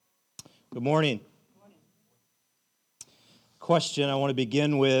Good morning. Question I want to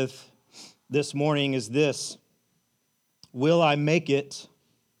begin with this morning is this: will I make it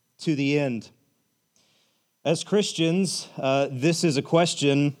to the end? As Christians, this is a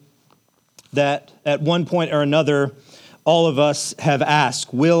question that at one point or another, all of us have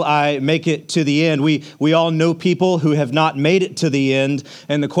asked. Will I make it to the end? We all know people who have not made it to the end,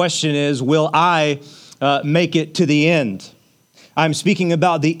 and the question is, will I make it to the end? I'm speaking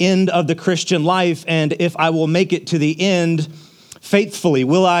about the end of the Christian life, and if I will make it to the end faithfully.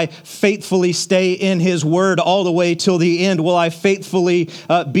 Will I faithfully stay in His Word all the way till the end? Will I faithfully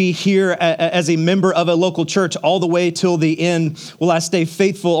be here as a member of a local church all the way till the end? Will I stay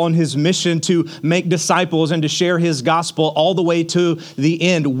faithful on His mission to make disciples and to share His gospel all the way to the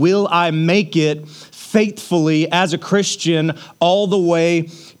end? Will I make it faithfully as a Christian all the way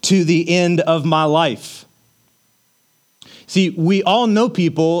to the end of my life? See, we all know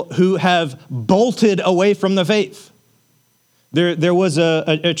people who have bolted away from the faith. There was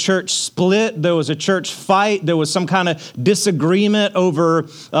a church split, there was a church fight, there was some kind of disagreement over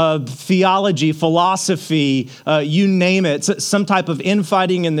theology, philosophy, you name it, some type of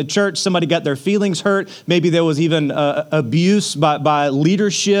infighting in the church. Somebody got their feelings hurt. Maybe there was even abuse by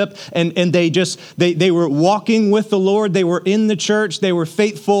leadership, and they were walking with the Lord, they were in the church, they were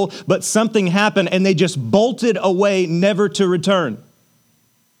faithful, but something happened and they just bolted away, never to return.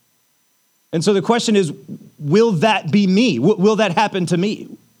 And so the question is, will that be me? Will that happen to me?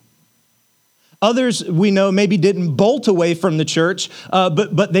 Others we know maybe didn't bolt away from the church,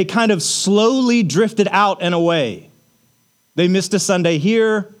 but they kind of slowly drifted out and away. They missed a Sunday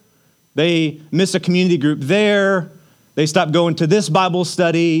here. They missed a community group there. They stopped going to this Bible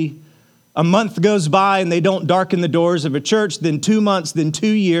study. A month goes by and they don't darken the doors of a church. Then 2 months, then 2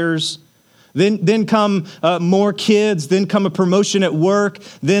 years. Then come more kids, then come a promotion at work,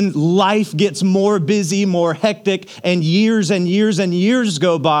 then life gets more busy, more hectic, and years and years and years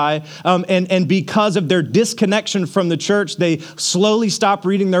go by. And because of their disconnection from the church, they slowly stop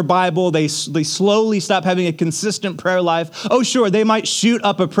reading their Bible. They slowly stop having a consistent prayer life. Oh, sure, they might shoot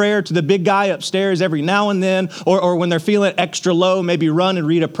up a prayer to the big guy upstairs every now and then, or when they're feeling extra low, maybe run and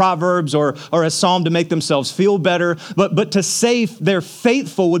read a Proverbs or a Psalm to make themselves feel better. But to say they're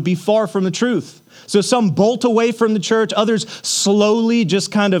faithful would be far from the truth. So some bolt away from the church, others slowly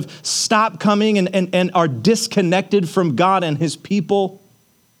just kind of stop coming and are disconnected from God and His people.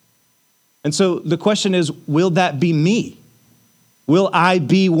 And so the question is, will that be me? Will I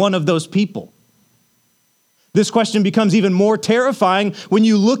be one of those people? This question becomes even more terrifying when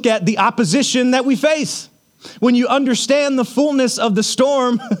you look at the opposition that we face. When you understand the fullness of the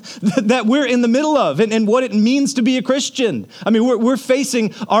storm that we're in the middle of and what it means to be a Christian. I mean, we're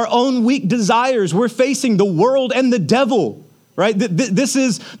facing our own weak desires. We're facing the world and the devil, right? This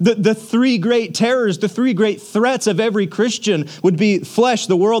is the three great terrors, the three great threats of every Christian would be flesh,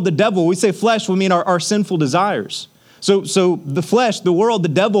 the world, the devil. We say flesh, we mean our sinful desires. So the flesh, the world, the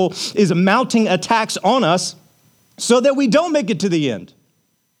devil is mounting attacks on us so that we don't make it to the end.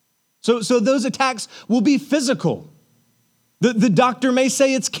 So those attacks will be physical. The doctor may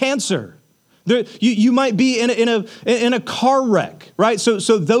say it's cancer. You might be in a car wreck, right? So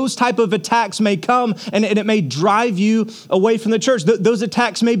those type of attacks may come and it may drive you away from the church. Those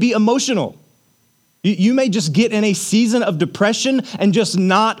attacks may be emotional. You may just get in a season of depression and just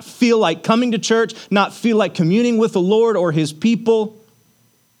not feel like coming to church, not feel like communing with the Lord or His people.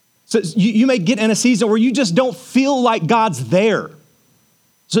 So you may get in a season where you just don't feel like God's there.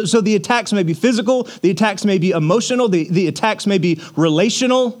 So the attacks may be physical, the attacks may be emotional, the attacks may be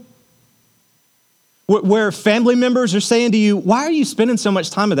relational, where family members are saying to you, why are you spending so much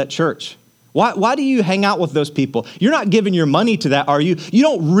time at that church? Why do you hang out with those people? You're not giving your money to that, are you? You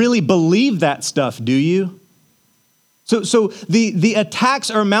don't really believe that stuff, do you? So the attacks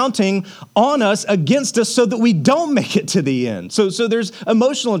are mounting on us, against us, so that we don't make it to the end. So there's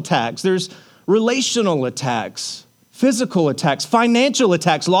emotional attacks, there's relational attacks, physical attacks, financial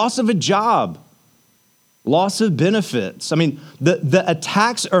attacks, loss of a job, loss of benefits. I mean, the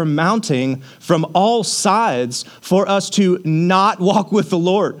attacks are mounting from all sides for us to not walk with the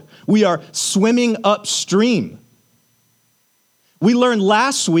Lord. We are swimming upstream. We learned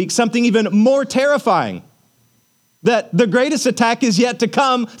last week something even more terrifying, that the greatest attack is yet to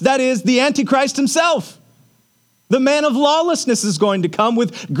come, that is the Antichrist himself. The man of lawlessness is going to come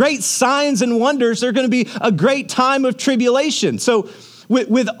with great signs and wonders. There's going to be a great time of tribulation. So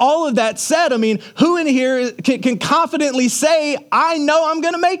with all of that said, I mean, who in here can confidently say, I know I'm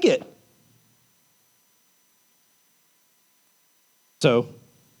going to make it? So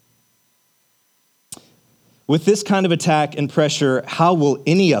with this kind of attack and pressure, how will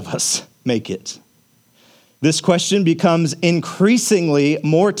any of us make it? This question becomes increasingly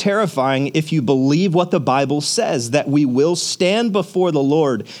more terrifying if you believe what the Bible says, that we will stand before the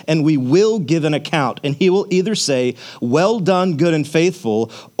Lord and we will give an account. And he will either say, "Well done, good and faithful,"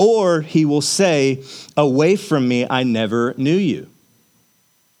 or he will say, "Away from me, I never knew you."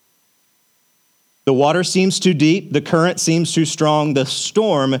 The water seems too deep, the current seems too strong, the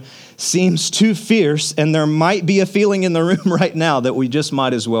storm seems too fierce, and there might be a feeling in the room right now that we just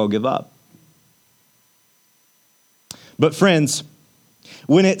might as well give up. But friends,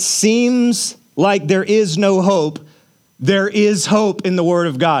 when it seems like there is no hope, there is hope in the Word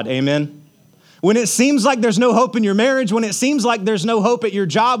of God. Amen. When it seems like there's no hope in your marriage, when it seems like there's no hope at your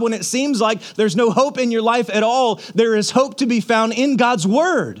job, when it seems like there's no hope in your life at all, there is hope to be found in God's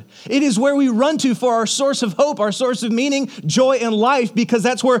Word. It is where we run to for our source of hope, our source of meaning, joy, and life, because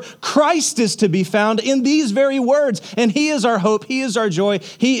that's where Christ is to be found, in these very words. And He is our hope, He is our joy,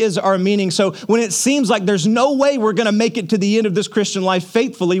 He is our meaning. So when it seems like there's no way we're going to make it to the end of this Christian life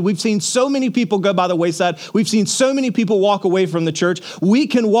faithfully, we've seen so many people go by the wayside, we've seen so many people walk away from the church, we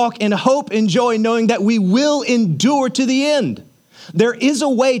can walk in hope and joy, knowing that we will endure to the end. There is a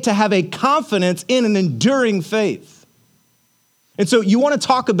way to have a confidence in an enduring faith. And so you want to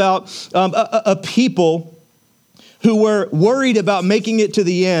talk about a people who were worried about making it to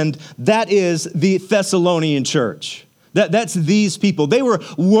the end. That is the Thessalonian church. That's these people. They were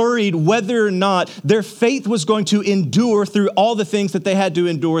worried whether or not their faith was going to endure through all the things that they had to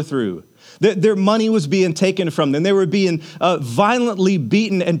endure through. Their money was being taken from them. They were being violently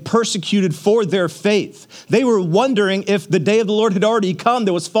beaten and persecuted for their faith. They were wondering if the day of the Lord had already come.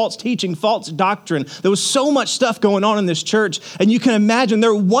 There was false teaching, false doctrine. There was so much stuff going on in this church. And you can imagine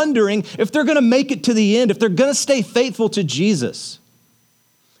they're wondering if they're going to make it to the end, if they're going to stay faithful to Jesus.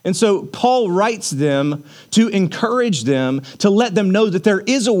 And so Paul writes them to encourage them, to let them know that there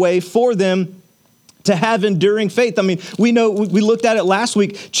is a way for them to have enduring faith. I mean, we know, we looked at it last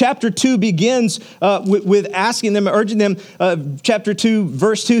week. Chapter 2 begins with asking them, urging them. Chapter 2,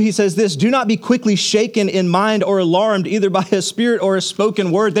 verse 2, he says this: "Do not be quickly shaken in mind or alarmed, either by a spirit or a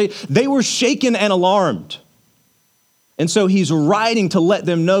spoken word." They were shaken and alarmed. And so he's writing to let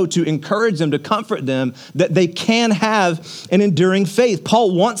them know, to encourage them, to comfort them, that they can have an enduring faith.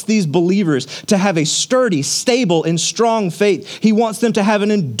 Paul wants these believers to have a sturdy, stable, and strong faith. He wants them to have an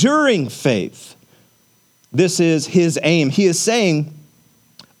enduring faith. This is his aim. He is saying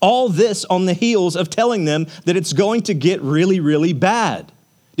all this on the heels of telling them that it's going to get really, really bad.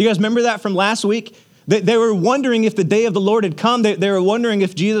 Do you guys remember that from last week? They were wondering if the day of the Lord had come. They were wondering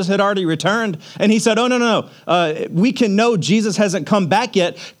if Jesus had already returned. And he said, "Oh, no. We can know Jesus hasn't come back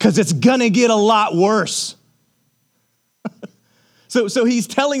yet because it's going to get a lot worse." So he's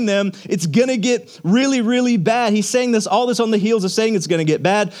telling them it's going to get really, really bad. He's saying all this on the heels of saying it's going to get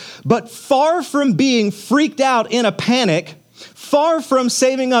bad. But far from being freaked out in a panic, far from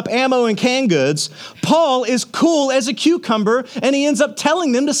saving up ammo and canned goods, Paul is cool as a cucumber, and he ends up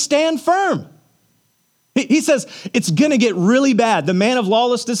telling them to stand firm. He says it's going to get really bad. The man of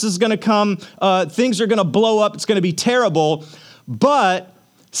lawlessness is going to come. Things are going to blow up. It's going to be terrible. But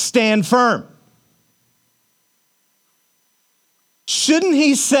stand firm. Shouldn't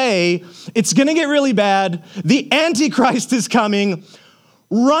he say, it's going to get really bad, the Antichrist is coming,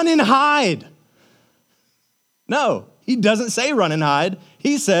 run and hide? No, he doesn't say run and hide.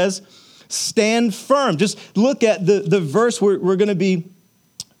 He says, stand firm. Just look at the verse we're going to be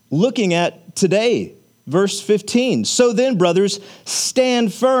looking at today, verse 15. "So then, brothers,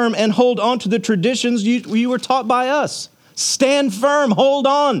 stand firm and hold on to the traditions you were taught by us." Stand firm, hold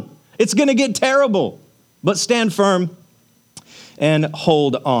on. It's going to get terrible, but stand firm and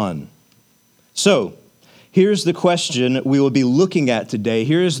hold on. So, here's the question we will be looking at today.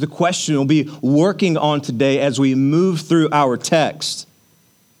 Here's the question we'll be working on today as we move through our text.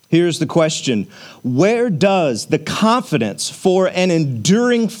 Here's the question: where does the confidence for an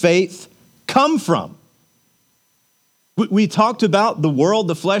enduring faith come from? We talked about the world,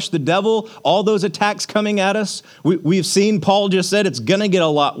 the flesh, the devil, all those attacks coming at us. We've seen, Paul just said, it's going to get a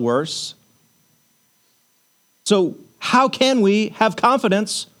lot worse. So, how can we have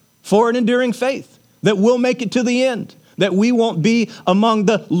confidence for an enduring faith that we'll make it to the end, that we won't be among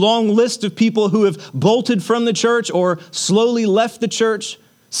the long list of people who have bolted from the church or slowly left the church,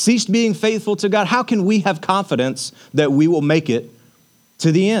 ceased being faithful to God? How can we have confidence that we will make it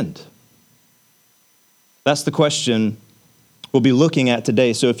to the end? That's the question we'll be looking at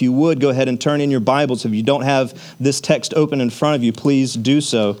today. So if you would, go ahead and turn in your Bibles. If you don't have this text open in front of you, please do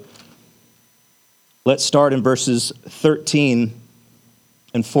so. Let's start in verses 13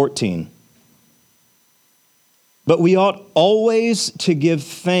 and 14. But we ought always to give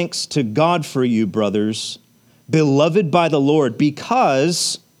thanks to God for you, brothers, beloved by the Lord,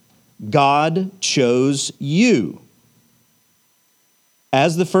 because God chose you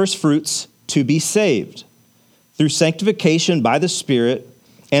as the firstfruits to be saved through sanctification by the Spirit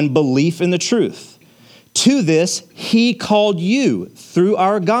and belief in the truth. To this he called you through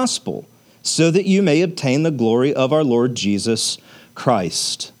our gospel, so that you may obtain the glory of our Lord Jesus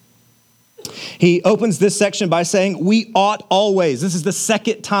Christ. He opens this section by saying, we ought always. This is the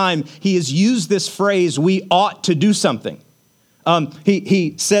second time he has used this phrase, we ought to do something.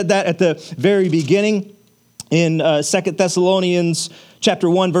 He said that at the very beginning in 2 Thessalonians chapter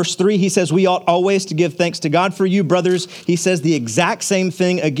 1, verse 3. He says, we ought always to give thanks to God for you, brothers. He says the exact same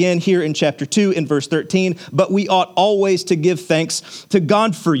thing again here in chapter 2 in verse 13. But we ought always to give thanks to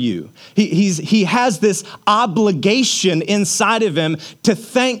God for you. He has this obligation inside of him to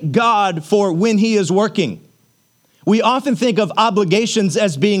thank God for when he is working. We often think of obligations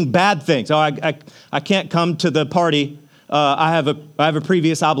as being bad things. Oh, I can't come to the party. I have a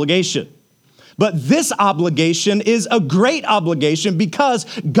previous obligation. But this obligation is a great obligation because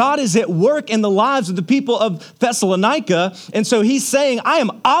God is at work in the lives of the people of Thessalonica. And so he's saying, I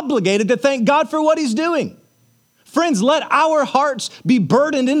am obligated to thank God for what he's doing. Friends, let our hearts be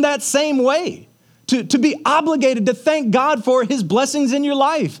burdened in that same way. To be obligated to thank God for his blessings in your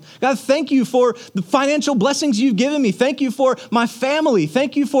life. God, thank you for the financial blessings you've given me. Thank you for my family.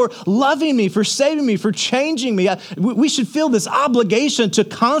 Thank you for loving me, for saving me, for changing me. We should feel this obligation to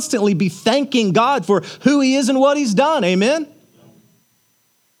constantly be thanking God for who he is and what he's done. Amen?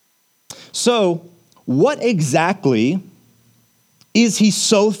 So, what exactly is he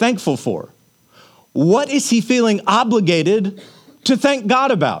so thankful for? What is he feeling obligated to thank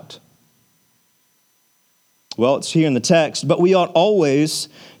God about? Well, it's here in the text, but we ought always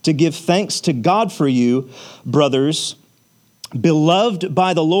to give thanks to God for you, brothers, beloved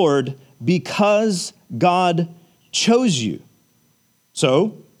by the Lord, because God chose you.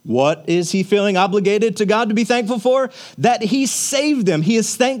 So, what is he feeling obligated to God to be thankful for? That he saved them. He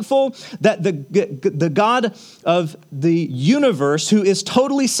is thankful that the God of the universe, who is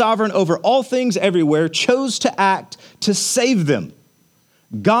totally sovereign over all things everywhere, chose to act to save them.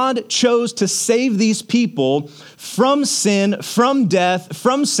 God chose to save these people from sin, from death,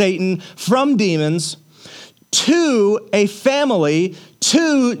 from Satan, from demons, to a family,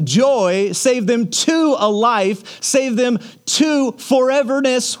 to joy, save them to a life, save them to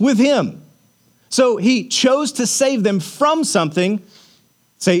foreverness with him. So he chose to save them from something,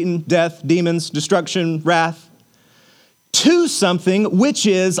 Satan, death, demons, destruction, wrath, to something which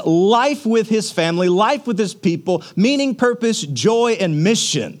is life with his family, life with his people, meaning, purpose, joy, and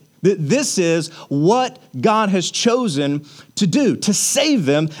mission. This is what God has chosen to do, to save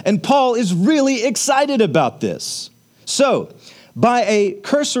them, and Paul is really excited about this. So, by a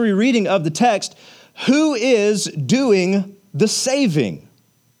cursory reading of the text, who is doing the saving?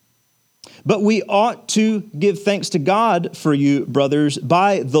 But we ought to give thanks to God for you, brothers,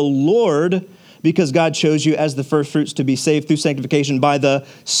 by the Lord, because God chose you as the firstfruits to be saved through sanctification by the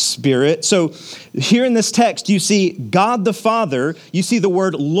Spirit. So here in this text, you see God the Father, you see the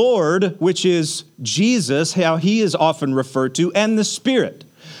word Lord, which is Jesus, how he is often referred to, and the Spirit.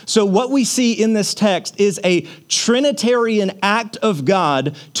 So what we see in this text is a Trinitarian act of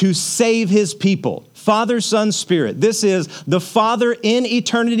God to save his people. Father, Son, Spirit. This is the Father in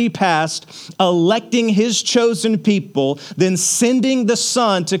eternity past electing his chosen people, then sending the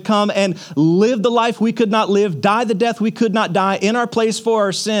Son to come and live the life we could not live, die the death we could not die in our place for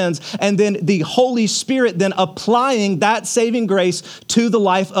our sins, and then the Holy Spirit then applying that saving grace to the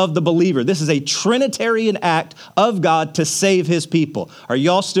life of the believer. This is a Trinitarian act of God to save his people. Are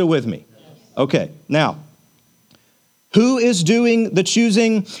y'all still with me? Okay, now, who is doing the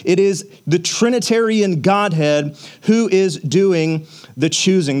choosing? It is the Trinitarian Godhead who is doing the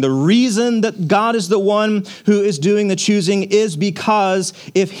choosing. The reason that God is the one who is doing the choosing is because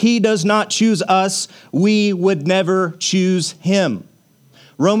if he does not choose us, we would never choose him.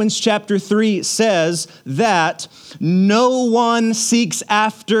 Romans chapter 3 says that no one seeks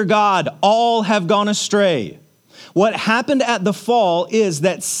after God. All have gone astray. What happened at the fall is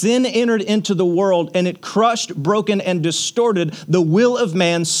that sin entered into the world and it crushed, broken, and distorted the will of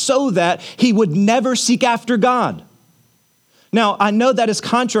man so that he would never seek after God. Now, I know that is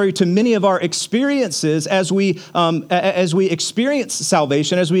contrary to many of our experiences as we experience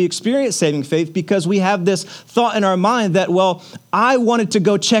salvation, as we experience saving faith, because we have this thought in our mind that, well, I wanted to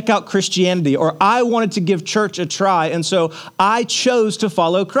go check out Christianity, or I wanted to give church a try, and so I chose to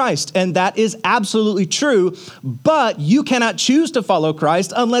follow Christ. And that is absolutely true, but you cannot choose to follow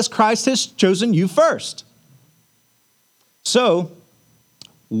Christ unless Christ has chosen you first. So,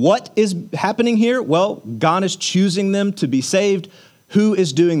 what is happening here? Well, God is choosing them to be saved. Who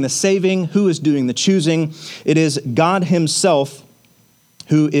is doing the saving? Who is doing the choosing? It is God himself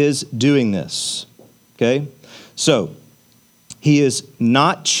who is doing this. Okay? So, he is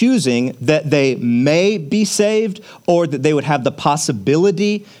not choosing that they may be saved or that they would have the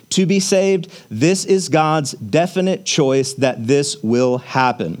possibility to be saved. This is God's definite choice that this will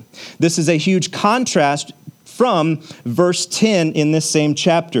happen. This is a huge contrast from verse 10 in this same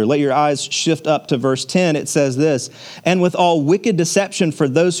chapter. Let your eyes shift up to verse 10. It says this, "And with all wicked deception for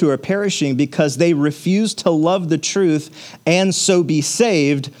those who are perishing because they refuse to love the truth and so be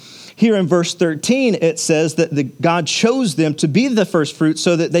saved." Here in verse 13, it says that God chose them to be the first fruits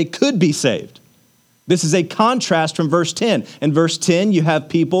so that they could be saved. This is a contrast from verse 10. In verse 10, you have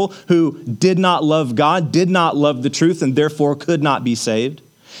people who did not love God, did not love the truth, and therefore could not be saved.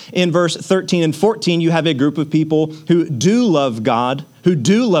 In verse 13 and 14, you have a group of people who do love God, who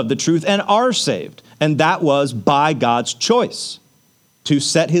do love the truth, and are saved. And that was by God's choice to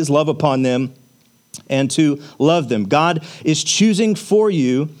set his love upon them and to love them. God is choosing for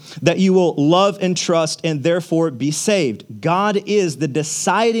you that you will love and trust and therefore be saved. God is the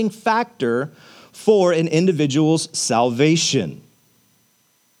deciding factor for an individual's salvation.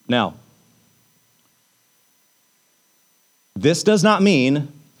 Now, this does not mean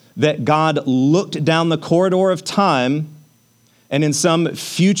that God looked down the corridor of time and in some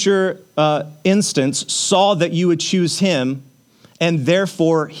future instance saw that you would choose him and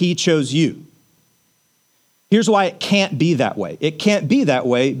therefore he chose you. Here's why it can't be that way. It can't be that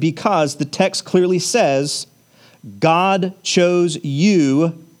way because the text clearly says God chose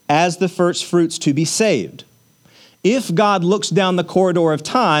you as the first fruits to be saved. If God looks down the corridor of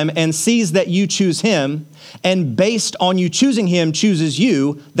time and sees that you choose him, and based on you choosing him chooses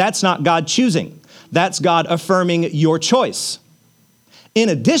you, that's not God choosing. That's God affirming your choice. In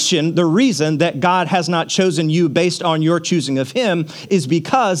addition, the reason that God has not chosen you based on your choosing of him is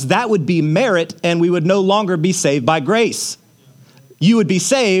because that would be merit and we would no longer be saved by grace. You would be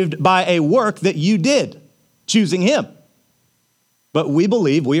saved by a work that you did, choosing him. But we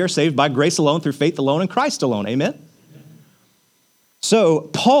believe we are saved by grace alone, through faith alone, in Christ alone. Amen? So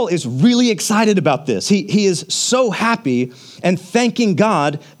Paul is really excited about this. He is so happy and thanking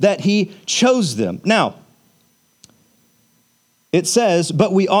God that he chose them. Now, it says,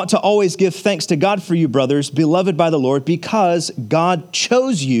 "But we ought to always give thanks to God for you, brothers, beloved by the Lord, because God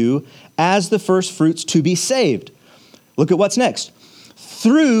chose you as the first fruits to be saved." Look at what's next.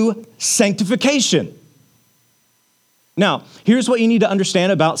 "Through sanctification." Now, here's what you need to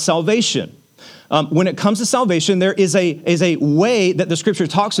understand about salvation. When it comes to salvation, there is a way that the scripture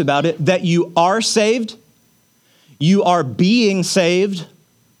talks about it, that you are saved, you are being saved,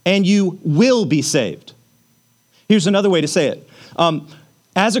 and you will be saved. Here's another way to say it.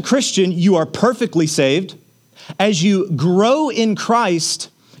 As a Christian, you are perfectly saved. As you grow in Christ,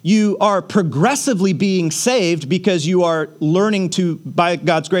 you are progressively being saved because you are learning to, by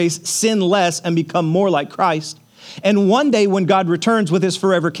God's grace, sin less and become more like Christ. And one day when God returns with his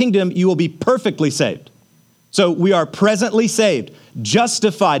forever kingdom, you will be perfectly saved. So we are presently saved,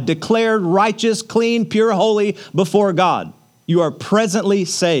 justified, declared righteous, clean, pure, holy before God. You are presently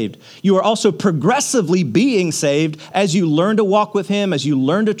saved. You are also progressively being saved as you learn to walk with him, as you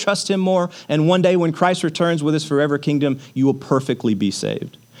learn to trust him more. And one day when Christ returns with his forever kingdom, you will perfectly be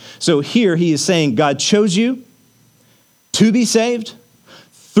saved. So here he is saying God chose you to be saved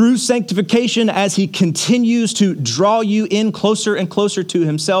through sanctification as he continues to draw you in closer and closer to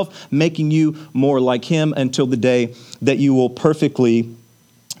himself, making you more like him until the day that you will perfectly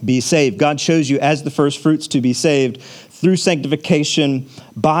be saved. God chose you as the first fruits to be saved through sanctification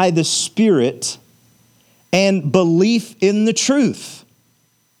by the Spirit and belief in the truth.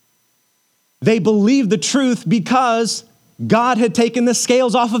 They believed the truth because God had taken the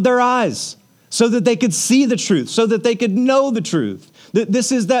scales off of their eyes so that they could see the truth, so that they could know the truth.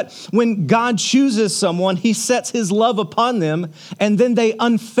 This is that when God chooses someone, he sets his love upon them, and then they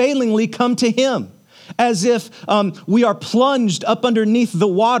unfailingly come to him as if we are plunged up underneath the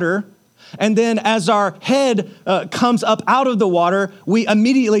water. And then as our head comes up out of the water, we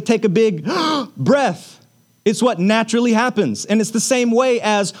immediately take a big breath. It's what naturally happens. And it's the same way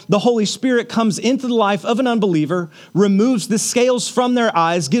as the Holy Spirit comes into the life of an unbeliever, removes the scales from their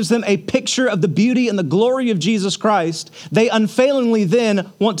eyes, gives them a picture of the beauty and the glory of Jesus Christ. They unfailingly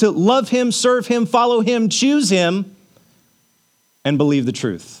then want to love him, serve him, follow him, choose him, and believe the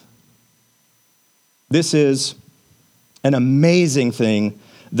truth. This is an amazing thing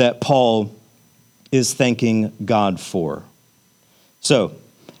that Paul is thanking God for. So,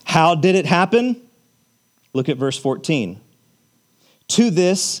 how did it happen? Look at verse 14. To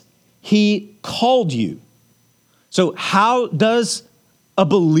this, he called you. So how does a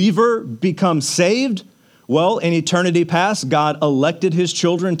believer become saved? Well, in eternity past, God elected his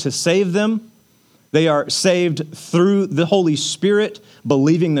children to save them. They are saved through the Holy Spirit,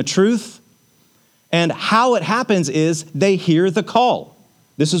 believing the truth. And how it happens is they hear the call.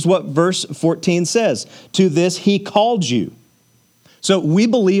 This is what verse 14 says. To this, he called you. So we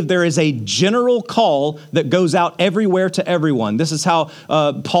believe there is a general call that goes out everywhere to everyone. This is how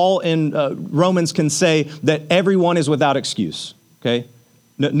Paul in Romans can say that everyone is without excuse, okay?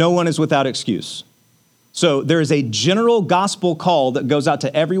 No one is without excuse. So there is a general gospel call that goes out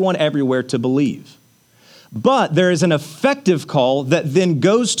to everyone everywhere to believe. But there is an effective call that then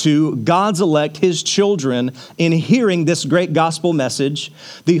goes to God's elect, his children, in hearing this great gospel message.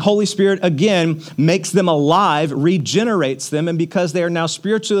 The Holy Spirit, again, makes them alive, regenerates them, and because they are now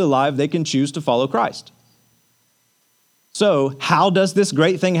spiritually alive, they can choose to follow Christ. So how does this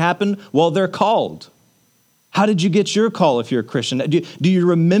great thing happen? Well, they're called. How did you get your call if you're a Christian? Do you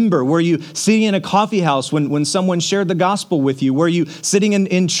remember? Were you sitting in a coffee house when someone shared the gospel with you? Were you sitting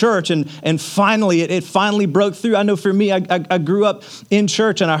in church and finally, it finally broke through? I know for me, I grew up in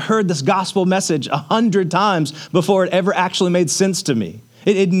church and I heard this gospel message 100 times before it ever actually made sense to me.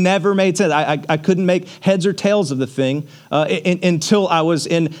 It never made sense. I couldn't make heads or tails of the thing until I was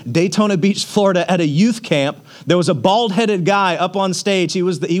in Daytona Beach, Florida at a youth camp. There was a bald-headed guy up on stage. He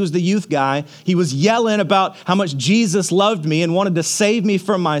was the youth guy. He was yelling about how much Jesus loved me and wanted to save me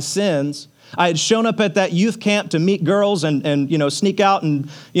from my sins. I had shown up at that youth camp to meet girls and sneak out and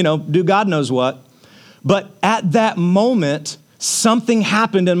do God knows what. But at that moment, something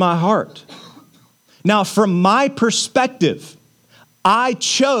happened in my heart. Now, from my perspective, I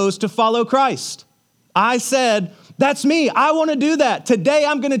chose to follow Christ. I said, that's me. I want to do that. Today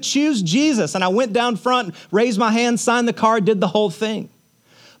I'm going to choose Jesus. And I went down front, raised my hand, signed the card, did the whole thing.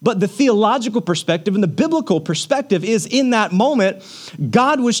 But the theological perspective and the biblical perspective is in that moment,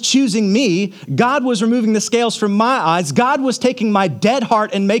 God was choosing me. God was removing the scales from my eyes. God was taking my dead heart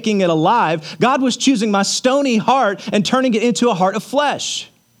and making it alive. God was choosing my stony heart and turning it into a heart of flesh.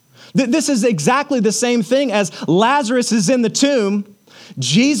 This is exactly the same thing as Lazarus is in the tomb.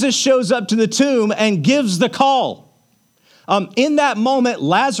 Jesus shows up to the tomb and gives the call. In that moment,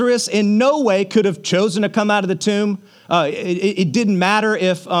 Lazarus in no way could have chosen to come out of the tomb. It didn't matter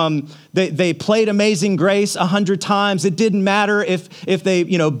if they played Amazing Grace 100 times. It didn't matter if they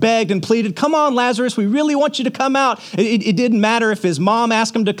begged and pleaded, come on, Lazarus, we really want you to come out. It didn't matter if his mom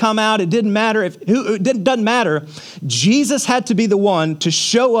asked him to come out. It didn't matter it doesn't matter. Jesus had to be the one to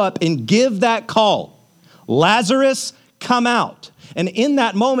show up and give that call. Lazarus, come out. And in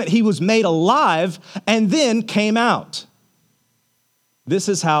that moment, he was made alive and then came out. This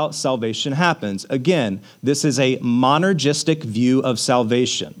is how salvation happens. Again, this is a monergistic view of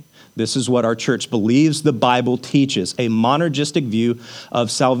salvation. This is what our church believes the Bible teaches, a monergistic view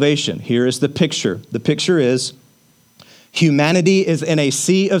of salvation. Here is the picture. The picture is humanity is in a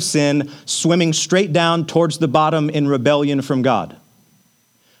sea of sin, swimming straight down towards the bottom in rebellion from God.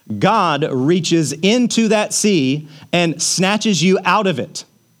 God reaches into that sea and snatches you out of it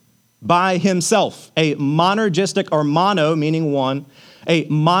by himself. A monergistic, or mono meaning one, a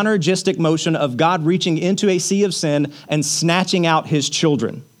monergistic motion of God reaching into a sea of sin and snatching out his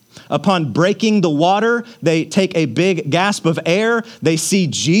children. Upon breaking the water, they take a big gasp of air. They see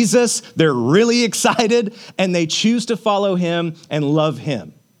Jesus. They're really excited, and they choose to follow him and love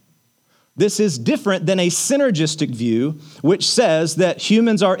him. This is different than a synergistic view, which says that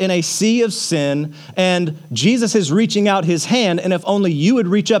humans are in a sea of sin and Jesus is reaching out his hand, and if only you would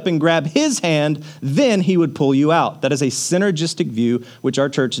reach up and grab his hand, then he would pull you out. That is a synergistic view, which our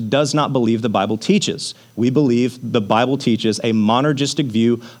church does not believe the Bible teaches. We believe the Bible teaches a monergistic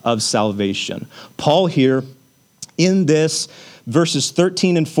view of salvation. Paul here in this verses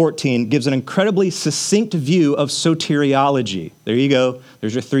 13 and 14 gives an incredibly succinct view of soteriology. There you go.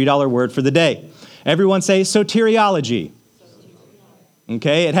 There's your $3 word for the day. Everyone say soteriology.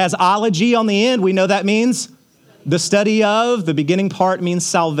 Okay, it has ology on the end. We know that means the study of. The beginning part means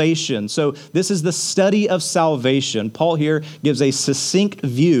salvation. So this is the study of salvation. Paul here gives a succinct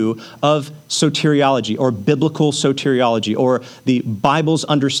view of soteriology, or biblical soteriology, or the Bible's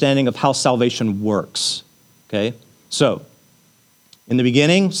understanding of how salvation works. Okay, so in the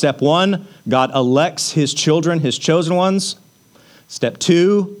beginning, step 1, God elects his children, his chosen ones. Step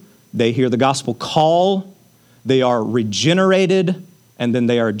 2, they hear the gospel call, they are regenerated, and then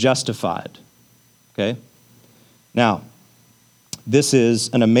they are justified. Okay? Now, this is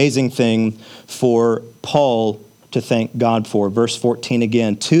an amazing thing for Paul to thank God for. Verse 14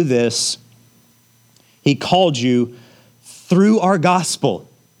 again, to this, he called you through our gospel.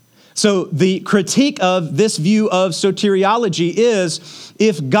 So the critique of this view of soteriology is,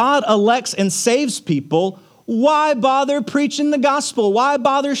 if God elects and saves people, why bother preaching the gospel? Why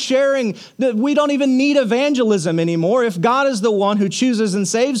bother sharing? We don't even need evangelism anymore. If God is the one who chooses and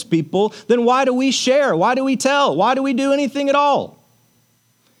saves people, then why do we share? Why do we tell? Why do we do anything at all?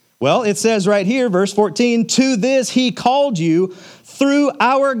 Well, it says right here, verse 14, to this he called you through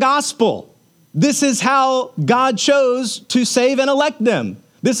our gospel. This is how God chose to save and elect them.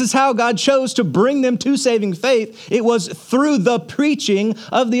 This is how God chose to bring them to saving faith. It was through the preaching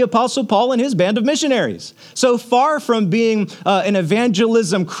of the Apostle Paul and his band of missionaries. So far from being an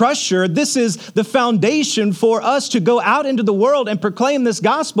evangelism crusher, this is the foundation for us to go out into the world and proclaim this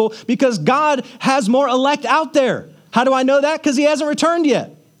gospel, because God has more elect out there. How do I know that? Because he hasn't returned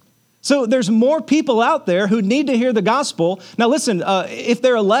yet. So there's more people out there who need to hear the gospel. Now listen, if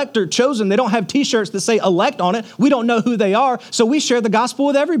they're elect or chosen, they don't have t-shirts that say elect on it. We don't know who they are, so we share the gospel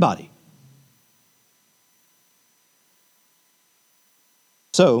with everybody.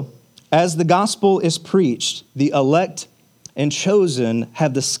 So, as the gospel is preached, the elect and chosen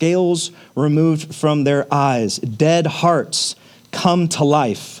have the scales removed from their eyes. Dead hearts come to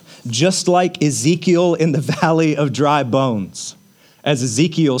life, just like Ezekiel in the valley of dry bones. As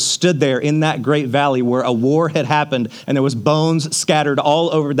Ezekiel stood there in that great valley where a war had happened and there was bones scattered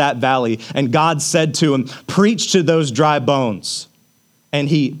all over that valley. And God said to him, preach to those dry bones. And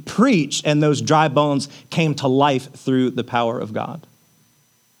he preached, and those dry bones came to life through the power of God.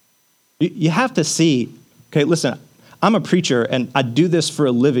 You have to see, okay, listen, I'm a preacher and I do this for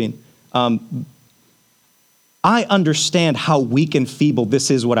a living. I understand how weak and feeble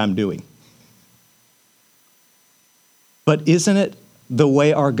this is what I'm doing. But isn't it the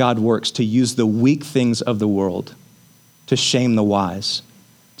way our God works, to use the weak things of the world to shame the wise,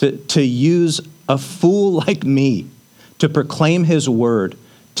 to use a fool like me to proclaim his word,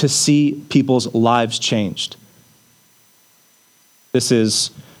 to see people's lives changed? This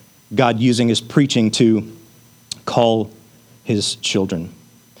is God using his preaching to call his children.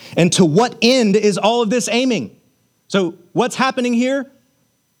 And to what end is all of this aiming? So what's happening here?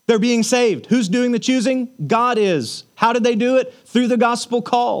 They're being saved. Who's doing the choosing? God is. How did they do it? Through the gospel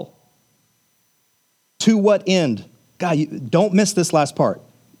call. To what end? God, don't miss this last part.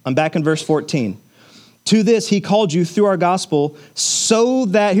 I'm back in verse 14. To this he called you through our gospel, so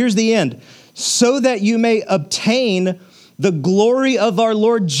that, here's the end, so that you may obtain the glory of our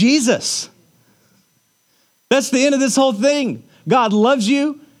Lord Jesus. That's the end of this whole thing. God loves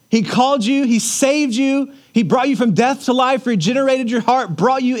you. He called you. He saved you. He brought you from death to life, regenerated your heart,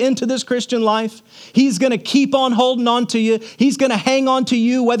 brought you into this Christian life. He's going to keep on holding on to you. He's going to hang on to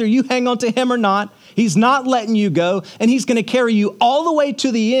you, whether you hang on to him or not. He's not letting you go, and he's going to carry you all the way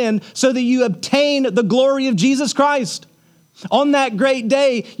to the end so that you obtain the glory of Jesus Christ. On that great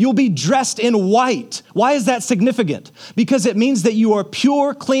day, you'll be dressed in white. Why is that significant? Because it means that you are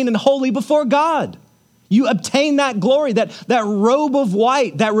pure, clean, and holy before God. You obtain that glory, that robe of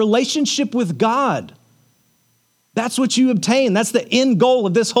white, that relationship with God. That's what you obtain. That's the end goal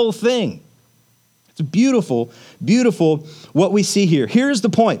of this whole thing. It's beautiful, beautiful what we see here. Here's the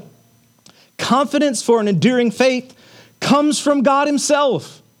point. Confidence for an enduring faith comes from God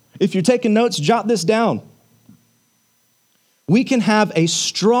himself. If you're taking notes, jot this down. We can have a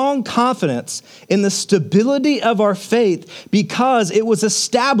strong confidence in the stability of our faith because it was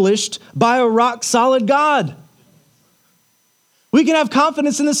established by a rock-solid God. We can have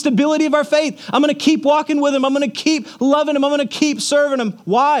confidence in the stability of our faith. I'm going to keep walking with him. I'm going to keep loving him. I'm going to keep serving him.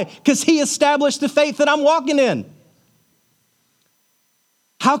 Why? Because he established the faith that I'm walking in.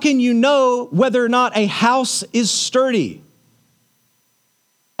 How can you know whether or not a house is sturdy?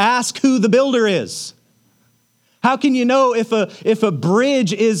 Ask who the builder is. How can you know if a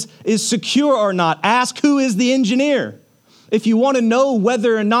bridge is secure or not? Ask who is the engineer. If you want to know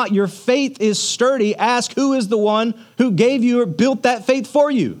whether or not your faith is sturdy, ask who is the one who gave you or built that faith for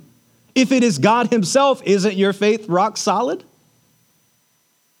you. If it is God himself, isn't your faith rock solid?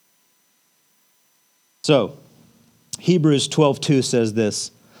 So, Hebrews 12:2 says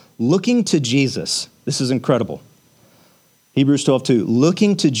this, looking to Jesus. This is incredible. Hebrews 12:2,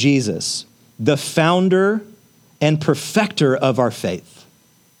 looking to Jesus, the founder and perfecter of our faith.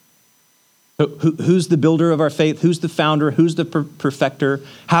 Who's the builder of our faith? Who's the founder? Who's the perfecter?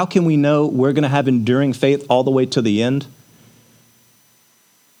 How can we know we're going to have enduring faith all the way to the end?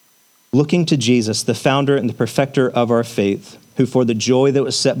 Looking to Jesus, the founder and the perfecter of our faith, who for the joy that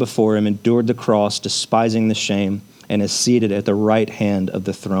was set before him endured the cross, despising the shame, and is seated at the right hand of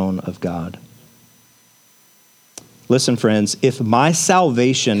the throne of God. Listen, friends, if my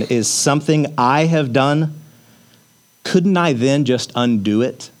salvation is something I have done, couldn't I then just undo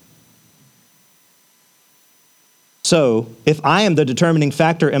it? So, if I am the determining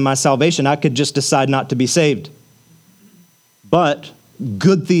factor in my salvation, I could just decide not to be saved. But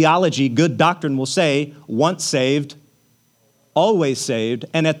good theology, good doctrine will say, once saved, always saved.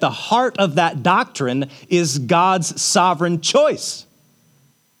 And at the heart of that doctrine is God's sovereign choice.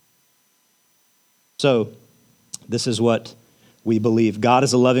 So, this is what we believe. God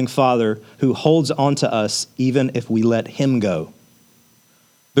is a loving Father who holds on to us even if we let him go.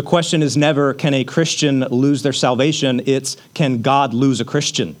 The question is never, can a Christian lose their salvation? It's, can God lose a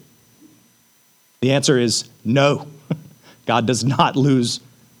Christian? The answer is no. God does not lose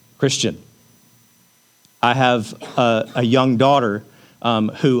a Christian. I have a young daughter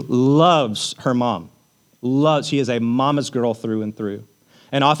who loves her mom. She is a mama's girl through and through.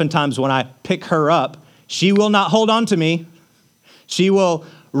 And oftentimes when I pick her up, she will not hold on to me. She will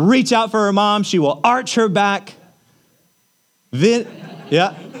reach out for her mom. She will arch her back. Then,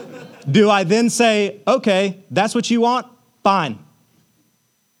 yeah. Do I then say, okay, that's what you want? Fine.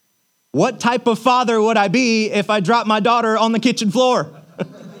 What type of father would I be if I dropped my daughter on the kitchen floor?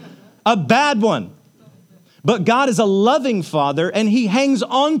 A bad one. But God is a loving Father, and he hangs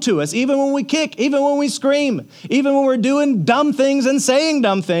on to us, even when we kick, even when we scream, even when we're doing dumb things and saying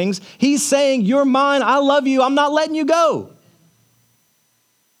dumb things. He's saying, you're mine, I love you, I'm not letting you go.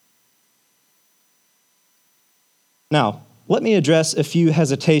 Now, let me address a few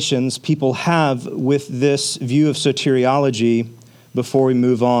hesitations people have with this view of soteriology before we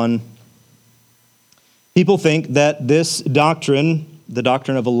move on. People think that this doctrine, the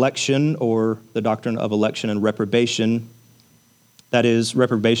doctrine of election, or the doctrine of election and reprobation, that is,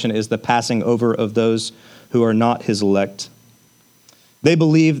 reprobation is the passing over of those who are not his elect. They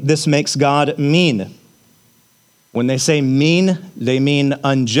believe this makes God mean. When they say mean, they mean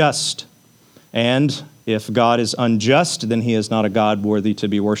unjust. And if God is unjust, then he is not a God worthy to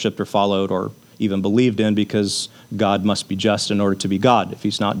be worshiped or followed or even believed in, because God must be just in order to be God. If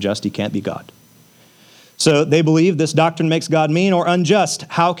he's not just, he can't be God. So they believe this doctrine makes God mean or unjust.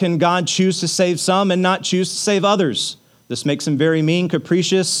 How can God choose to save some and not choose to save others? This makes him very mean,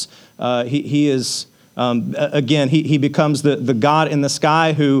 capricious. He becomes the God in the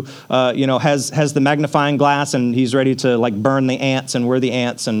sky who, has the magnifying glass, and he's ready to burn the ants, and we're the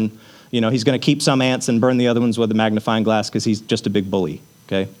ants, and he's going to keep some ants and burn the other ones with the magnifying glass because he's just a big bully.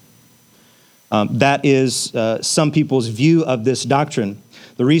 Okay, that is some people's view of this doctrine.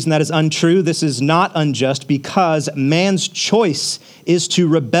 The reason that is untrue, this is not unjust because man's choice is to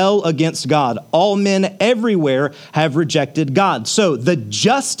rebel against God. All men everywhere have rejected God. So the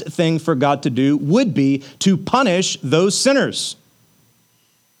just thing for God to do would be to punish those sinners.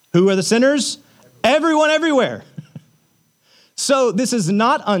 Who are the sinners? Everyone everywhere. So this is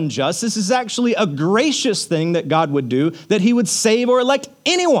not unjust. This is actually a gracious thing that God would do, that he would save or elect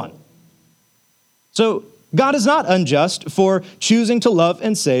anyone. So God is not unjust for choosing to love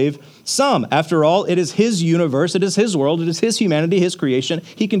and save some. After all, it is his universe, it is his world, it is his humanity, his creation.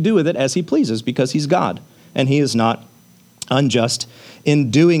 He can do with it as he pleases because he's God, and he is not unjust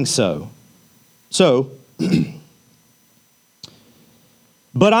in doing so. So,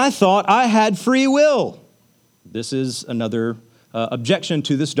 but I thought I had free will. This is another objection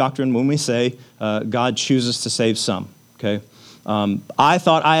to this doctrine when we say God chooses to save some, okay? I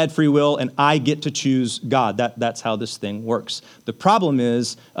thought I had free will and I get to choose God. That's how this thing works. The problem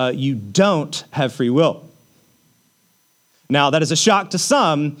is you don't have free will. Now, that is a shock to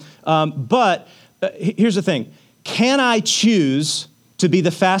some, but here's the thing. Can I choose to be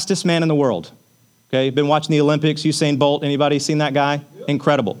the fastest man in the world? Okay, been watching the Olympics, Usain Bolt, anybody seen that guy? Yep.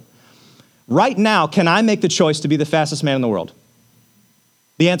 Incredible. Right now, can I make the choice to be the fastest man in the world?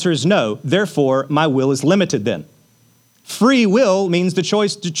 The answer is no. Therefore, my will is limited then. Free will means the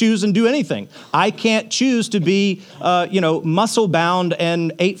choice to choose and do anything. I can't choose to be, muscle-bound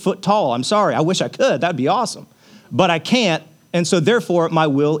and 8 foot tall. I'm sorry. I wish I could. That'd be awesome. But I can't, and so therefore my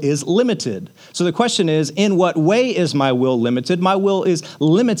will is limited. So the question is, in what way is my will limited? My will is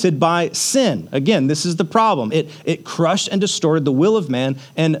limited by sin. Again, this is the problem. It crushed and distorted the will of man,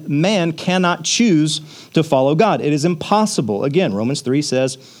 and man cannot choose to follow God. It is impossible. Again, Romans 3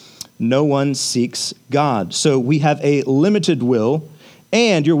 says, no one seeks God. So we have a limited will,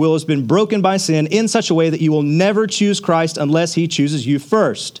 and your will has been broken by sin in such a way that you will never choose Christ unless he chooses you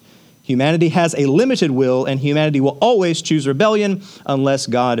first. Humanity has a limited will, and humanity will always choose rebellion unless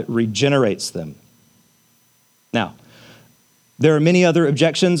God regenerates them. Now, there are many other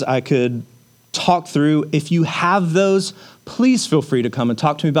objections I could talk through. If you have those, please feel free to come and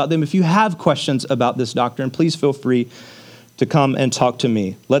talk to me about them. If you have questions about this doctrine, please feel free to come and talk to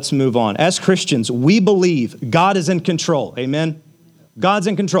me. Let's move on. As Christians, we believe God is in control. Amen? God's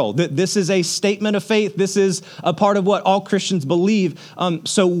in control. This is a statement of faith. This is a part of what all Christians believe.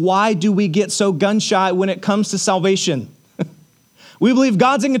 So why do we get so gun-shy when it comes to salvation? We believe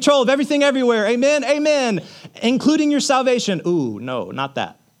God's in control of everything everywhere. Amen, amen, including your salvation. Ooh, no, not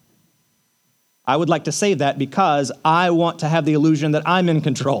that. I would like to say that because I want to have the illusion that I'm in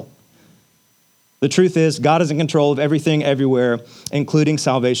control. The truth is, God is in control of everything everywhere, including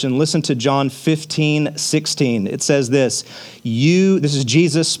salvation. Listen to John 15:16. It says this is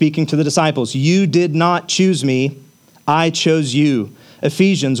Jesus speaking to the disciples. You did not choose me, I chose you.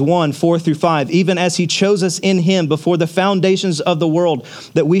 Ephesians 1:4-5, even as he chose us in him before the foundations of the world,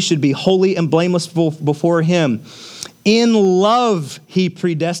 that we should be holy and blameless before him. In love, he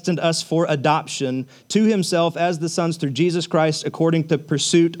predestined us for adoption to himself as the sons through Jesus Christ, according to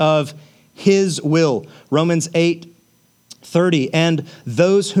pursuit of his will. Romans 8:30, and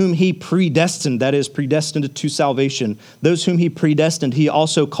those whom he predestined, that is predestined to salvation, those whom he predestined, he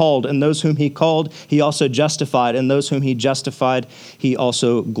also called, and those whom he called, he also justified, and those whom he justified, he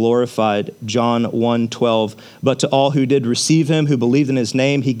also glorified. John 1:12, but to all who did receive him, who believed in his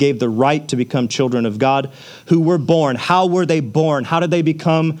name, he gave the right to become children of God, who were born. How were they born? How did they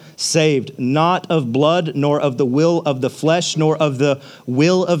become saved? Not of blood, nor of the will of the flesh, nor of the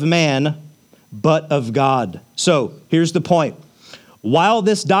will of man, but of God. So here's the point. While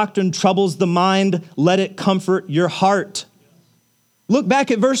this doctrine troubles the mind, let it comfort your heart. Look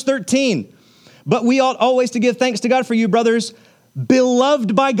back at verse 13. But we ought always to give thanks to God for you, brothers,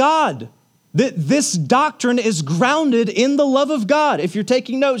 beloved by God. This doctrine is grounded in the love of God. If you're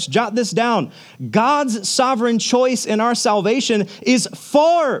taking notes, jot this down. God's sovereign choice in our salvation is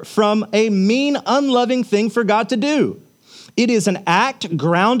far from a mean, unloving thing for God to do. It is an act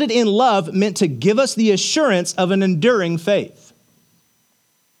grounded in love meant to give us the assurance of an enduring faith.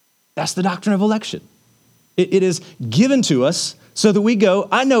 That's the doctrine of election. It is given to us so that we go,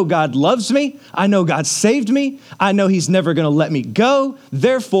 I know God loves me. I know God saved me. I know he's never going to let me go.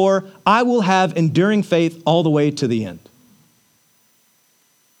 Therefore, I will have enduring faith all the way to the end.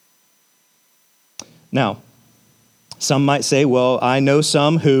 Now, some might say, well, I know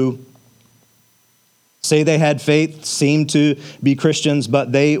some who say they had faith, seemed to be Christians,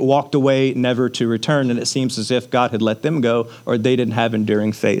 but they walked away never to return, and it seems as if God had let them go or they didn't have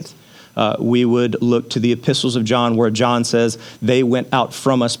enduring faith. We would look to the epistles of John where John says they went out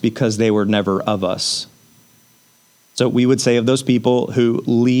from us because they were never of us. So we would say of those people who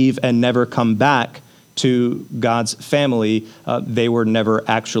leave and never come back to God's family, they were never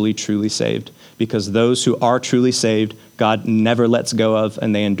actually truly saved, because those who are truly saved, God never lets go of,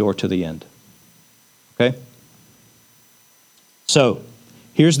 and they endure to the end. Okay? So,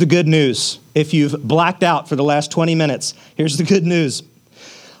 here's the good news. If you've blacked out for the last 20 minutes, here's the good news.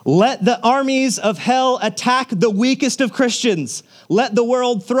 Let the armies of hell attack the weakest of Christians. Let the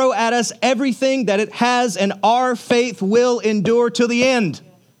world throw at us everything that it has, and our faith will endure to the end.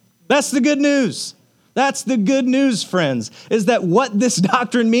 That's the good news. That's the good news, friends, is that what this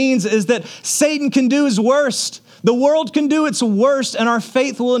doctrine means is that Satan can do his worst. The world can do its worst, and our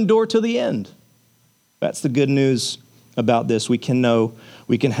faith will endure to the end. That's the good news about this. We can know,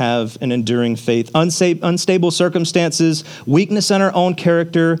 we can have an enduring faith. Unstable circumstances, weakness in our own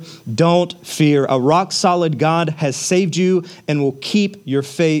character, don't fear. A rock-solid God has saved you and will keep your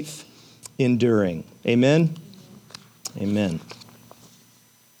faith enduring. Amen? Amen.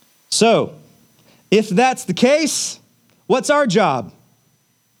 So, if that's the case, what's our job?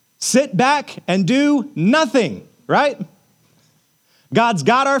 Sit back and do nothing, right? God's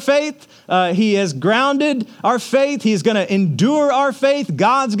got our faith. He has grounded our faith. He's going to endure our faith.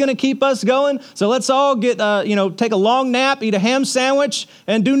 God's going to keep us going. So let's all get, take a long nap, eat a ham sandwich,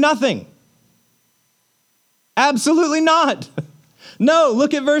 and do nothing. Absolutely not. No,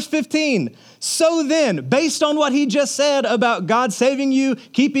 look at verse 15. So then, based on what he just said about God saving you,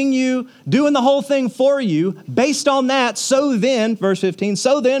 keeping you, doing the whole thing for you, based on that, so then, verse 15,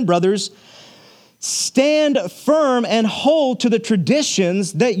 so then, brothers, stand firm and hold to the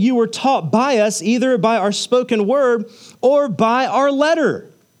traditions that you were taught by us, either by our spoken word or by our letter.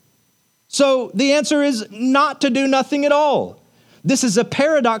 So the answer is not to do nothing at all. This is a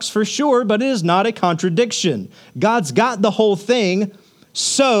paradox for sure, but it is not a contradiction. God's got the whole thing,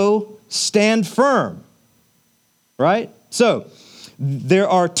 so stand firm, right? So there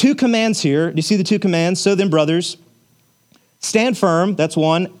are two commands here. Do you see the two commands? So then, brothers, stand firm, that's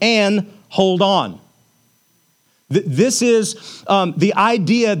one, and hold on. This is the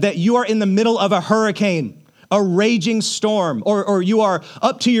idea that you are in the middle of a hurricane, a raging storm, or you are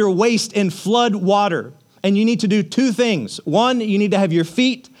up to your waist in flood water. And you need to do two things. One, you need to have your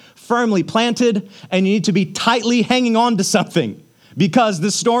feet firmly planted, and you need to be tightly hanging on to something because the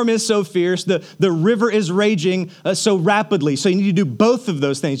storm is so fierce, the river is raging so rapidly. So you need to do both of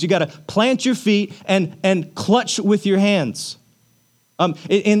those things. You got to plant your feet and clutch with your hands.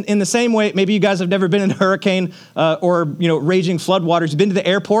 In the same way, maybe you guys have never been in a hurricane or raging floodwaters. You've been to the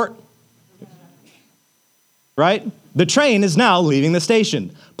airport, right? The train is now leaving the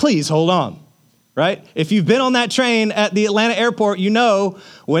station. Please hold on. Right? If you've been on that train at the Atlanta airport, you know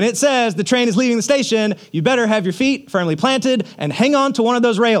when it says the train is leaving the station, you better have your feet firmly planted and hang on to one of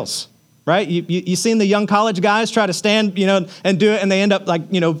those rails, right? You seen the young college guys try to stand, and do it, and they end up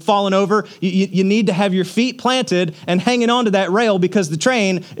falling over. You need to have your feet planted and hanging on to that rail because the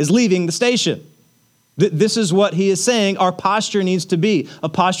train is leaving the station. This is what he is saying our posture needs to be, a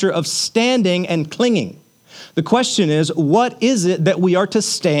posture of standing and clinging. The question is, what is it that we are to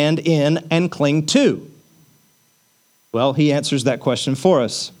stand in and cling to? Well, he answers that question for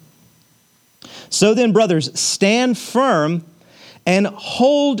us. So then, brothers, stand firm and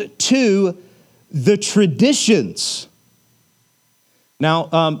hold to the traditions.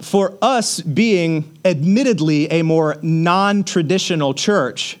 Now, for us being admittedly a more non-traditional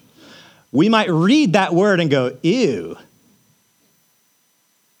church, we might read that word and go, ew.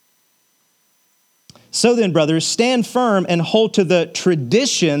 So then, brothers, stand firm and hold to the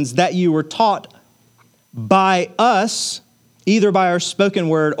traditions that you were taught by us, either by our spoken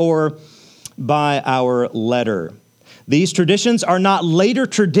word or by our letter. These traditions are not later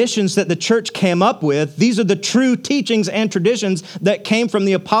traditions that the church came up with. These are the true teachings and traditions that came from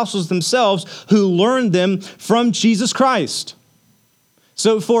the apostles themselves who learned them from Jesus Christ.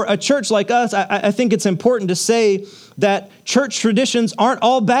 So for a church like us, I think it's important to say that church traditions aren't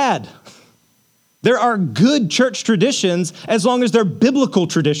all bad. There are good church traditions as long as they're biblical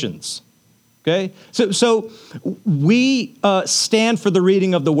traditions, okay? So we stand for the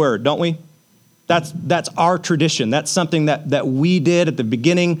reading of the word, don't we? That's our tradition. That's something that we did at the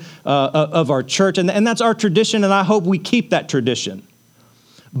beginning of our church, and that's our tradition, and I hope we keep that tradition.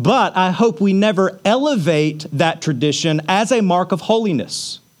 But I hope we never elevate that tradition as a mark of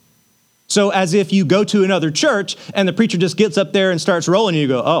holiness. So as if you go to another church and the preacher just gets up there and starts rolling, and you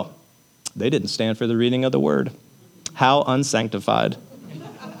go, oh, they didn't stand for the reading of the word. How unsanctified.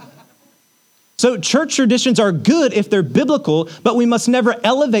 So church traditions are good if they're biblical, but we must never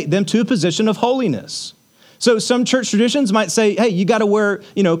elevate them to a position of holiness. So some church traditions might say, hey, you got to wear,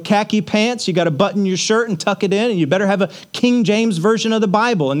 khaki pants, you got to button your shirt and tuck it in, and you better have a King James version of the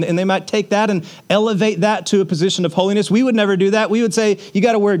Bible. And they might take that and elevate that to a position of holiness. We would never do that. We would say, you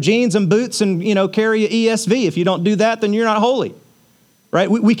got to wear jeans and boots and, carry an ESV. If you don't do that, then you're not holy. Right?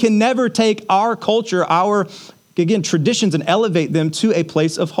 We can never take our culture, our traditions, and elevate them to a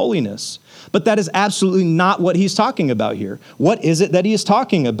place of holiness. But that is absolutely not what he's talking about here. What is it that he is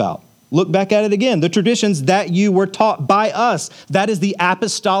talking about? Look back at it again. The traditions that you were taught by us. That is the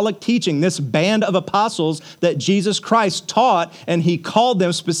apostolic teaching, this band of apostles that Jesus Christ taught, and he called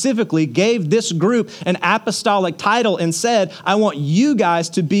them specifically, gave this group an apostolic title and said, I want you guys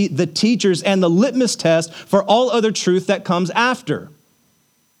to be the teachers and the litmus test for all other truth that comes after.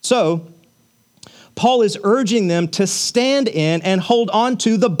 So, Paul is urging them to stand in and hold on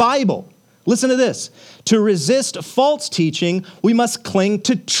to the Bible. Listen to this. To resist false teaching, we must cling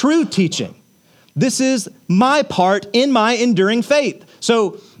to true teaching. This is my part in my enduring faith.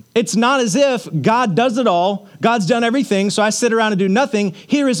 So, it's not as if God does it all, God's done everything, so I sit around and do nothing.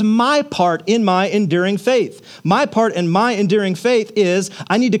 Here is my part in my enduring faith. My part in my enduring faith is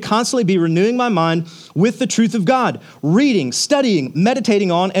I need to constantly be renewing my mind with the truth of God, reading, studying, meditating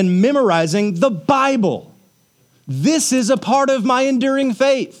on, and memorizing the Bible. This is a part of my enduring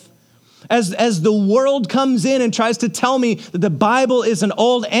faith. As the world comes in and tries to tell me that the Bible is an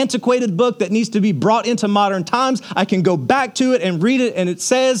old, antiquated book that needs to be brought into modern times, I can go back to it and read it, and it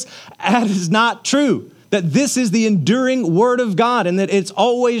says that is not true. That this is the enduring word of God, and that it's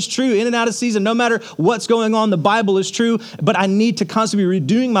always true, in and out of season. No matter what's going on, the Bible is true, but I need to constantly be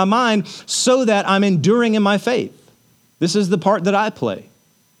renewing my mind so that I'm enduring in my faith. This is the part that I play.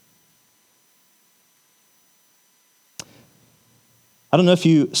 I don't know if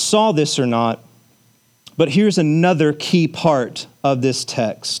you saw this or not, but here's another key part of this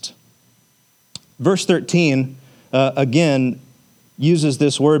text. Verse 13, again, uses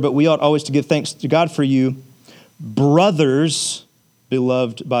this word, but we ought always to give thanks to God for you, brothers,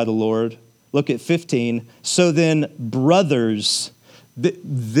 beloved by the Lord. Look at 15. So then, brothers,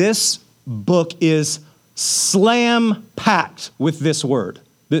 this book is slam-packed with this word.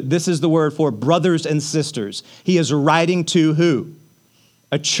 This is the word for brothers and sisters. He is writing to who?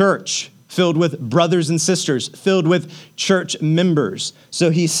 A church filled with brothers and sisters, filled with church members. So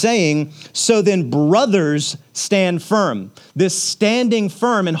he's saying, so then brothers stand firm. This standing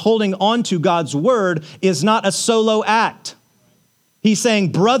firm and holding on to God's word is not a solo act. He's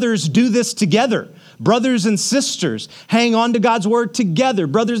saying, brothers, do this together. Brothers and sisters, hang on to God's word together.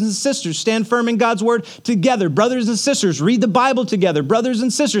 Brothers and sisters, stand firm in God's word together. Brothers and sisters, read the Bible together. Brothers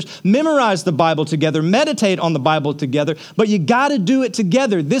and sisters, memorize the Bible together. Meditate on the Bible together. But you got to do it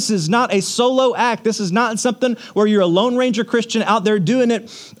together. This is not a solo act. This is not something where you're a Lone Ranger Christian out there doing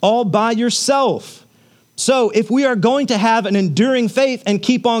it all by yourself. So if we are going to have an enduring faith and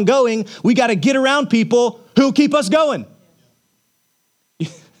keep on going, we got to get around people who keep us going.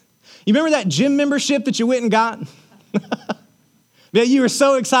 You remember that gym membership that you went and got? Yeah, you were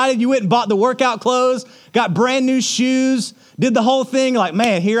so excited. You went and bought the workout clothes, got brand new shoes, did the whole thing like,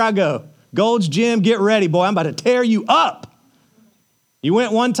 man, here I go. Gold's Gym, get ready, boy. I'm about to tear you up. You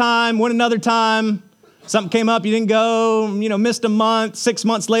went one time, went another time. Something came up, you didn't go, missed a month. 6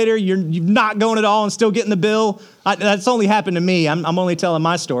 months later, you're not going at all and still getting the bill. That's only happened to me. I'm only telling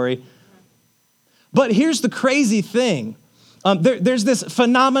my story. But here's the crazy thing. There's this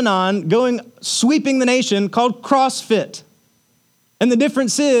phenomenon sweeping the nation called CrossFit. And the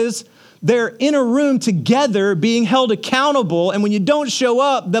difference is they're in a room together being held accountable. And when you don't show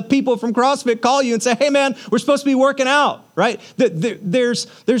up, the people from CrossFit call you and say, hey, man, we're supposed to be working out, right? There's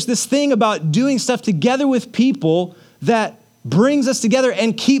this thing about doing stuff together with people that brings us together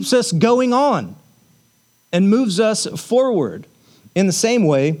and keeps us going on and moves us forward. In the same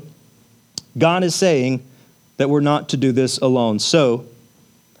way, God is saying that we're not to do this alone. So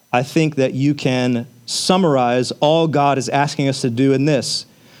I think that you can summarize all God is asking us to do in this.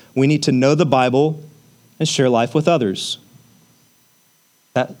 We need to know the Bible and share life with others.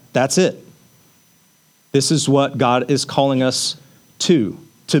 That's it. This is what God is calling us to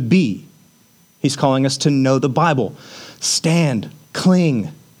be. He's calling us to know the Bible, stand,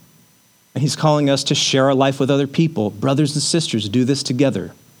 cling. And he's calling us to share our life with other people. Brothers and sisters, do this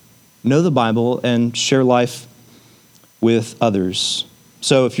together. Know the Bible and share life with others.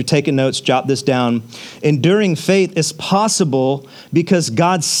 So if you're taking notes, jot this down. Enduring faith is possible because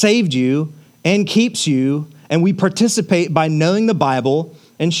God saved you and keeps you, and we participate by knowing the Bible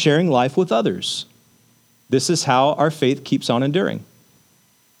and sharing life with others. This is how our faith keeps on enduring,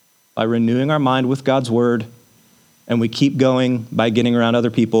 by renewing our mind with God's word, and we keep going by getting around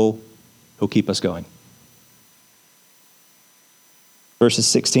other people who'll keep us going. Verses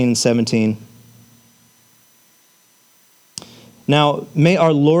 16 and 17. Now, may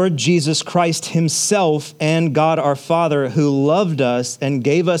our Lord Jesus Christ himself and God our Father, who loved us and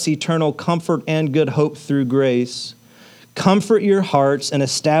gave us eternal comfort and good hope through grace, comfort your hearts and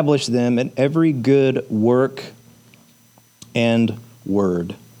establish them in every good work and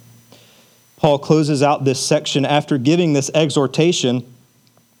word. Paul closes out this section after giving this exhortation.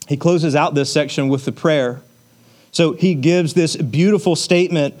 He closes out this section with the prayer. So he gives this beautiful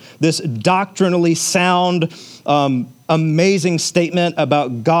statement, this doctrinally sound, amazing statement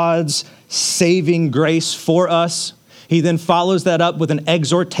about God's saving grace for us. He then follows that up with an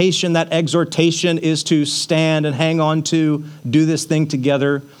exhortation. That exhortation is to stand and hang on to, do this thing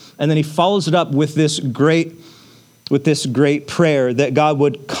together. And then he follows it up with this great prayer that God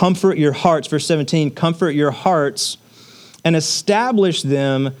would comfort your hearts. Verse 17, comfort your hearts and establish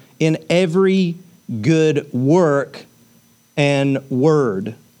them in every good work and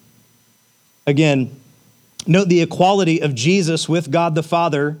word. Again, note the equality of Jesus with God the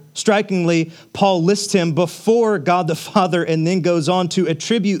Father. Strikingly, Paul lists him before God the Father and then goes on to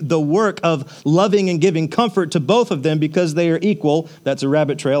attribute the work of loving and giving comfort to both of them because they are equal. That's a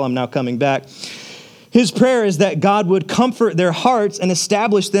rabbit trail. I'm now coming back. His prayer is that God would comfort their hearts and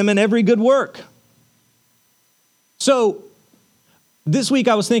establish them in every good work. So, this week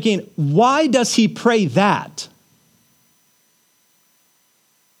I was thinking, why does he pray that?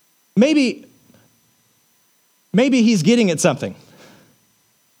 Maybe he's getting at something.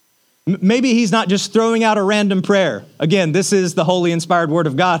 Maybe he's not just throwing out a random prayer. Again, this is the holy inspired word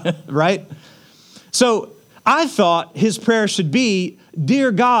of God, right? So I thought his prayer should be,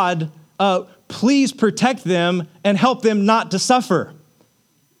 dear God, please protect them and help them not to suffer.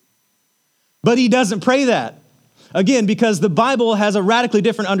 But he doesn't pray that. Again, because the Bible has a radically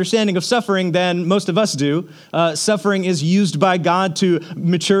different understanding of suffering than most of us do. Suffering is used by God to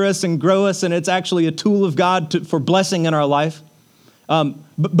mature us and grow us, and it's actually a tool of God for blessing in our life.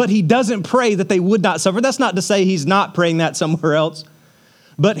 But he doesn't pray that they would not suffer. That's not to say he's not praying that somewhere else.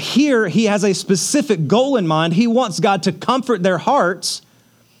 But here he has a specific goal in mind. He wants God to comfort their hearts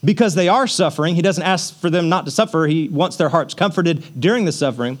because they are suffering. He doesn't ask for them not to suffer. He wants their hearts comforted during the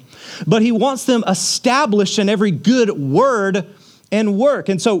suffering. But he wants them established in every good word and work.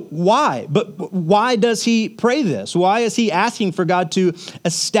 And so why? But why does he pray this? Why is he asking for God to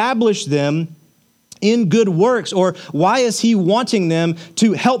establish them in good works? Or why is he wanting them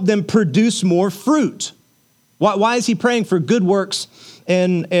to help them produce more fruit? Why is he praying for good works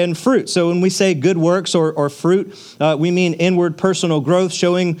and fruit? So when we say good works or fruit, we mean inward personal growth,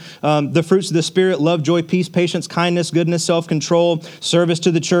 showing the fruits of the Spirit: love, joy, peace, patience, kindness, goodness, self-control, service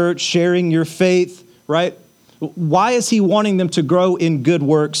to the church, sharing your faith, right? Why is he wanting them to grow in good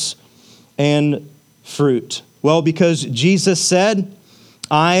works and fruit? Well, because Jesus said,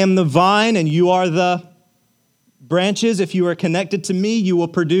 I am the vine and you are the branches. If you are connected to me, you will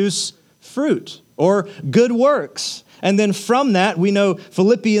produce fruit or good works. And then from that, we know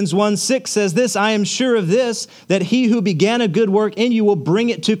Philippians 1:6 says this: I am sure of this, that he who began a good work in you will bring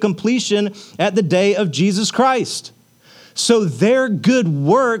it to completion at the day of Jesus Christ. So their good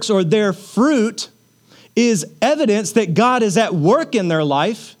works or their fruit is evidence that God is at work in their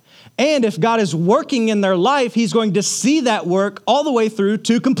life. And if God is working in their life, he's going to see that work all the way through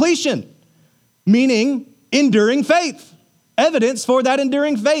to completion, meaning enduring faith. Evidence for that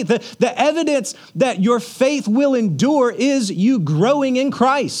enduring faith. The evidence that your faith will endure is you growing in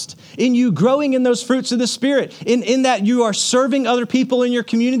Christ, in you growing in those fruits of the Spirit, in that you are serving other people in your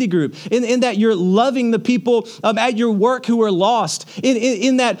community group, in that you're loving the people at your work who are lost,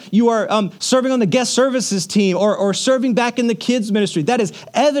 in that you are serving on the guest services team or serving back in the kids ministry. That is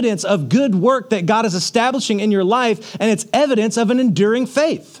evidence of good work that God is establishing in your life, and it's evidence of an enduring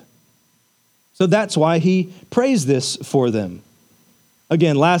faith. So that's why he prays this for them.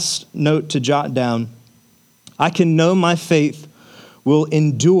 Again, last note to jot down: I can know my faith will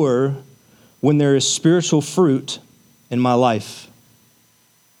endure when there is spiritual fruit in my life,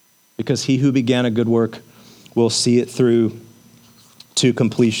 because he who began a good work will see it through to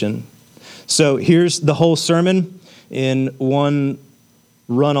completion. So here's the whole sermon in one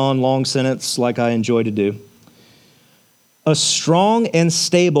run-on long sentence, like I enjoy to do. A strong and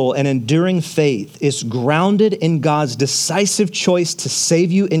stable and enduring faith is grounded in God's decisive choice to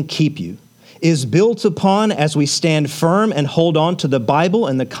save you and keep you, is built upon as we stand firm and hold on to the Bible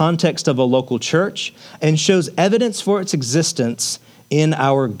in the context of a local church, and shows evidence for its existence in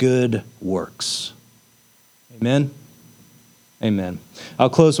our good works. Amen? Amen. I'll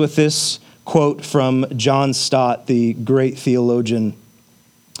close with this quote from John Stott, the great theologian.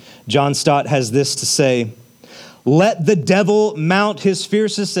 John Stott has this to say: let the devil mount his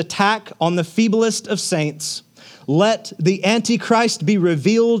fiercest attack on the feeblest of saints. Let the Antichrist be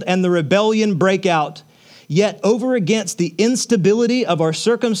revealed and the rebellion break out. Yet over against the instability of our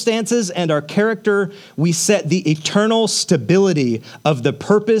circumstances and our character, we set the eternal stability of the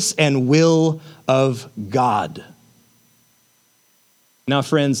purpose and will of God. Now,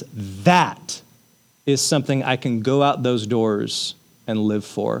 friends, that is something I can go out those doors and live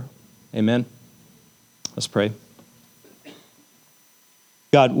for. Amen? Let's pray.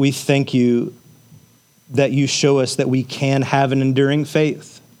 God, we thank you that you show us that we can have an enduring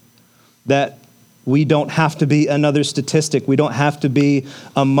faith, that we don't have to be another statistic. We don't have to be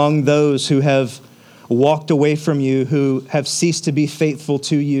among those who have walked away from you, who have ceased to be faithful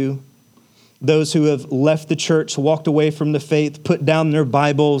to you, those who have left the church, walked away from the faith, put down their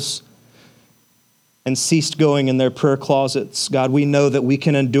Bibles, and ceased going in their prayer closets. God, we know that we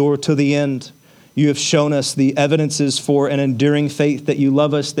can endure to the end. You have shown us the evidences for an enduring faith, that you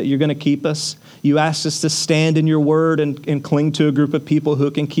love us, that you're going to keep us. You asked us to stand in your word and cling to a group of people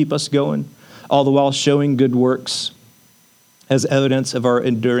who can keep us going, all the while showing good works as evidence of our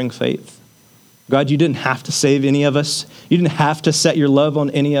enduring faith. God, you didn't have to save any of us. You didn't have to set your love on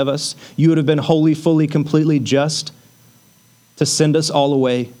any of us. You would have been wholly, fully, completely just to send us all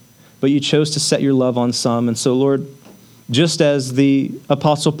away, but you chose to set your love on some. And so, Lord, just as the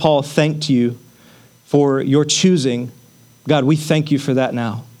Apostle Paul thanked you for your choosing, God, we thank you for that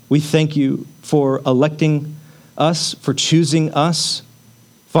now. We thank you for electing us, for choosing us.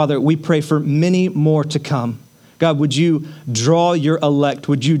 Father, we pray for many more to come. God, would you draw your elect?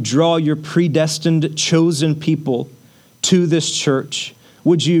 Would you draw your predestined, chosen people to this church?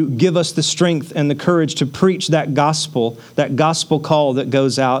 Would you give us the strength and the courage to preach that gospel call that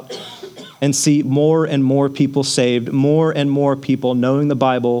goes out, and see more and more people saved, more and more people knowing the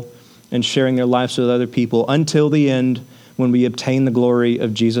Bible and sharing their lives with other people until the end, when we obtain the glory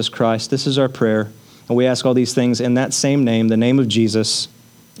of Jesus Christ. This is our prayer, and we ask all these things in that same name, the name of Jesus.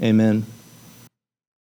 Amen.